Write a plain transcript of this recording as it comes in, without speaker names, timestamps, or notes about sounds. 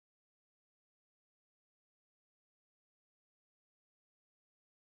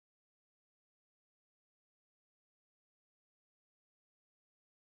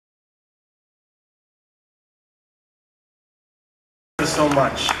so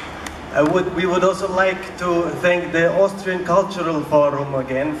much. We would also like to thank the Austrian Cultural Forum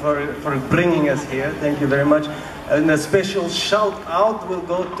again for bringing us here. Thank you very much. And a special shout out will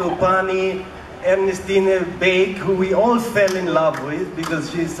go to Pani Ernestine Beek, who we all fell in love with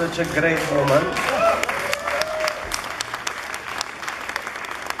because she's such a great woman.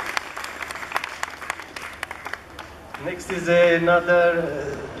 Next is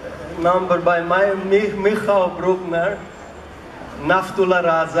another number by Michał Bruckner, Naftula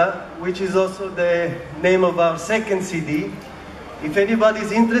Raza, which is also the name of our second CD. If anybody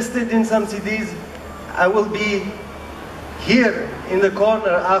is interested in some CDs, I will be here in the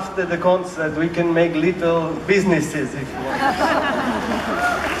corner after the concert. We can make little businesses if you want.